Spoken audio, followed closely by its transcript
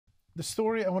the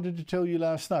story I wanted to tell you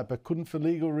last night, but couldn't for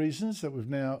legal reasons that we've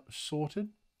now sorted.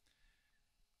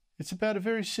 It's about a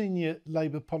very senior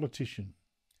Labor politician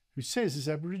who says is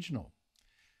Aboriginal,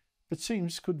 but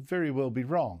seems could very well be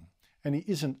wrong, and he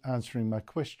isn't answering my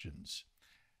questions.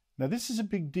 Now, this is a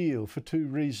big deal for two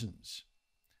reasons.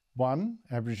 One,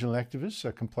 Aboriginal activists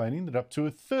are complaining that up to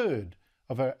a third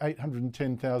of our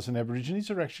 810,000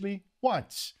 Aborigines are actually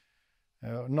whites,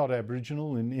 not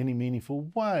Aboriginal in any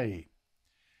meaningful way.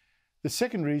 The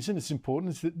second reason it's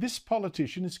important is that this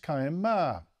politician is Kyam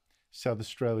Maher, South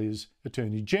Australia's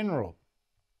Attorney General,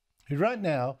 who right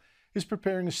now is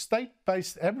preparing a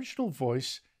state-based Aboriginal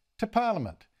voice to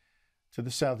Parliament, to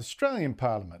the South Australian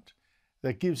Parliament,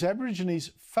 that gives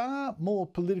Aborigines far more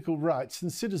political rights than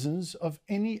citizens of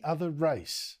any other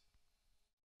race.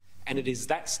 And it is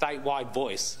that statewide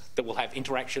voice that will have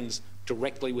interactions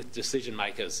directly with decision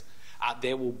makers.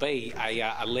 There will be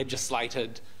a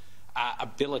legislated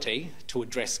ability to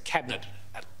address Cabinet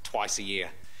twice a year.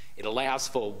 It allows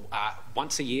for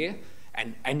once a year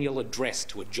an annual address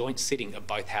to a joint sitting of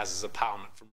both Houses of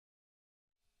Parliament.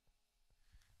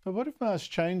 But what if Maher's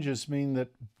changes mean that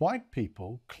white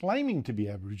people claiming to be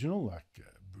Aboriginal, like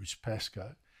Bruce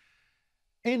Pascoe,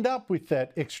 end up with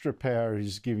that extra power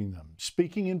he's giving them,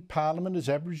 speaking in Parliament as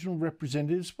Aboriginal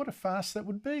representatives? What a farce that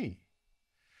would be.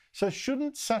 So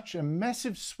shouldn't such a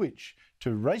massive switch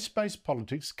to race-based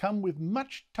politics come with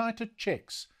much tighter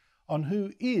checks on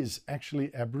who is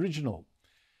actually Aboriginal?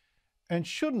 And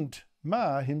shouldn't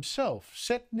Maher himself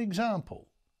set an example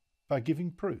by giving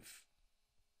proof?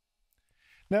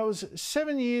 Now, it was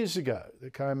 7 years ago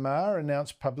that Kyam Maher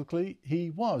announced publicly he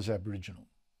was Aboriginal.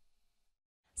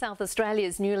 South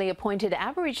Australia's newly appointed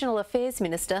Aboriginal Affairs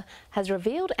Minister has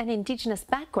revealed an Indigenous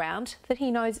background that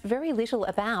he knows very little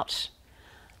about.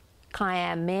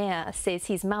 Kyam Maher says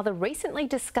his mother recently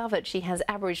discovered she has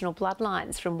Aboriginal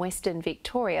bloodlines from Western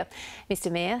Victoria.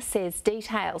 Mr Maher says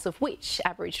details of which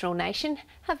Aboriginal nation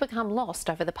have become lost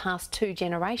over the past 2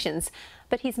 generations,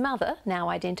 but his mother now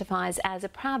identifies as a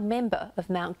proud member of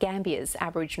Mount Gambier's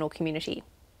Aboriginal community.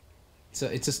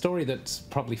 It's a story that's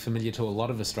probably familiar to a lot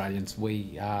of Australians.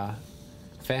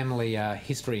 Family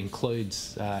history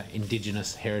includes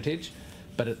Indigenous heritage,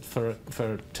 but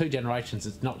for 2 generations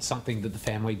it's not something that the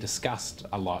family discussed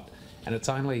a lot, and it's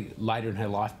only later in her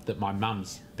life that my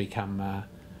mum's become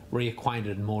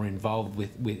reacquainted and more involved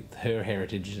with her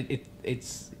heritage.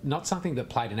 It's not something that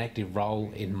played an active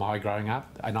role in my growing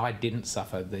up, and I didn't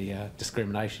suffer the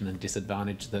discrimination and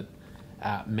disadvantage that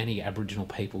many Aboriginal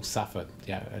people suffer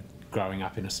growing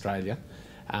up in Australia.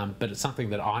 But it's something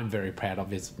that I'm very proud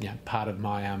of, is part of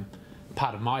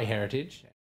my heritage.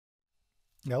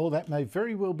 Now, that may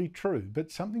very well be true,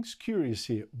 but something's curious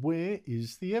here. Where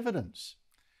is the evidence?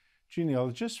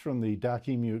 Genealogists from the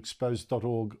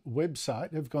darkemuexposed.org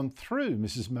website have gone through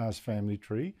Mrs Maher's family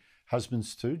tree,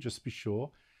 husbands too, just to be sure,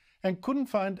 and couldn't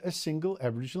find a single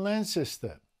Aboriginal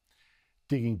ancestor.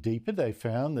 Digging deeper, they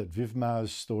found that Viv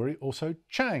Maher's story also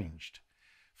changed.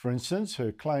 For instance,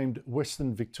 her claimed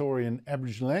Western Victorian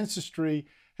Aboriginal ancestry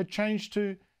had changed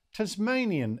to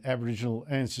Tasmanian Aboriginal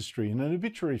ancestry in an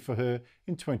obituary for her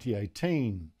in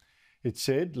 2018. It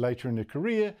said later in her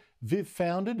career, Viv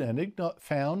found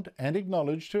and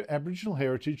acknowledged her Aboriginal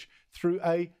heritage through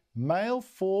a male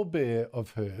forebear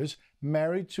of hers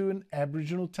married to an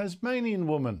Aboriginal Tasmanian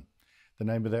woman. The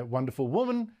name of that wonderful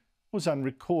woman was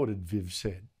unrecorded, Viv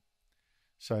said.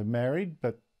 So married,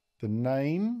 but the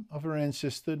name of her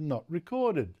ancestor not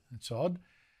recorded. That's odd.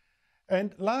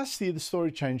 And last year, the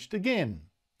story changed again.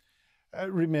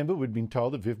 Remember, we'd been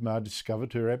told that Viv Maher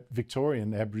discovered her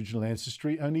Victorian Aboriginal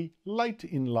ancestry only late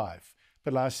in life.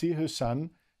 But last year, her son,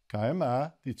 Kyam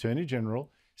Maher, the Attorney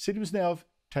General, said he was now of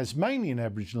Tasmanian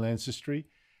Aboriginal ancestry,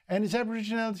 and his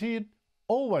Aboriginality had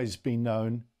always been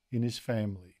known in his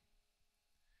family.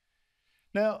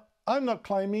 Now, I'm not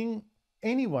claiming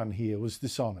anyone here was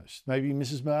dishonest. Maybe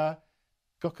Mrs Maher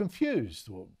got confused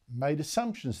or made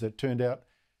assumptions that turned out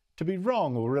to be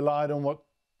wrong, or relied on what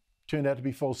turned out to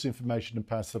be false information and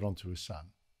passed it on to her son.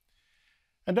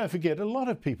 And don't forget, a lot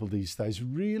of people these days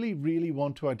really, really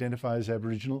want to identify as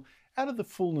Aboriginal out of the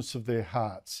fullness of their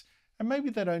hearts. And maybe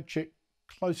they don't check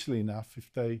closely enough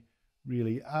if they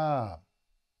really are.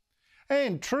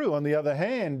 And true, on the other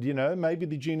hand, maybe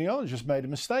the genealogist made a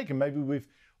mistake, and maybe we've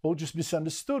all just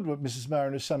misunderstood what Mrs Maher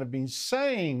and her son have been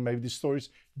saying. Maybe the stories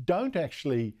don't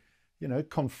actually,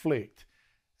 conflict.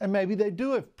 And maybe they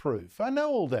do have proof. I know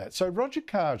all that. So Roger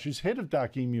Carge, who's head of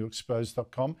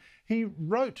darkemuexposed.com, he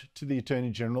wrote to the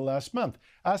Attorney General last month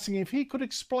asking if he could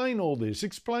explain all this,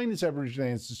 explain his Aboriginal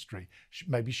ancestry,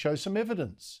 maybe show some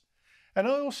evidence. And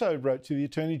I also wrote to the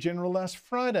Attorney-General last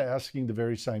Friday asking the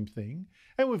very same thing,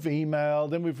 and we've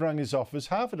emailed and we've rung his office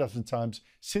half a dozen times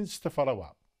since to follow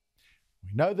up.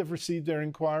 We know they've received their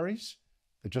inquiries,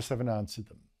 they just haven't answered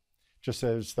them, just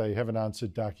as they haven't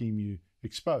answered Dark Emu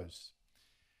Exposed.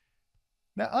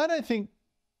 Now, I don't think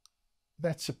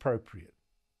that's appropriate,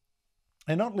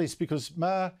 and not least because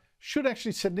Maher should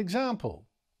actually set an example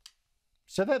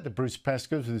so that the Bruce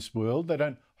Pascoes of this world, they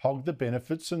don't hog the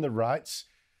benefits and the rights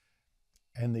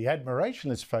and the admiration,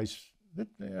 let's face, that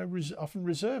are often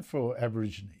reserved for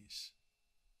Aborigines.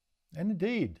 And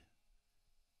indeed,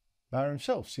 Maher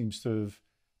himself seems to have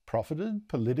profited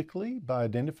politically by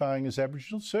identifying as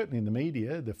Aboriginal, certainly in the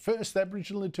media, the first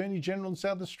Aboriginal Attorney-General in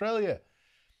South Australia.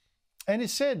 And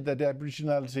it's said that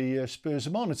Aboriginality spurs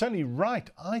him on. It's only right,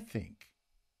 I think,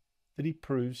 that he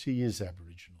proves he is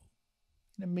Aboriginal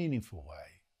in a meaningful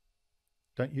way.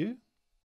 Don't you?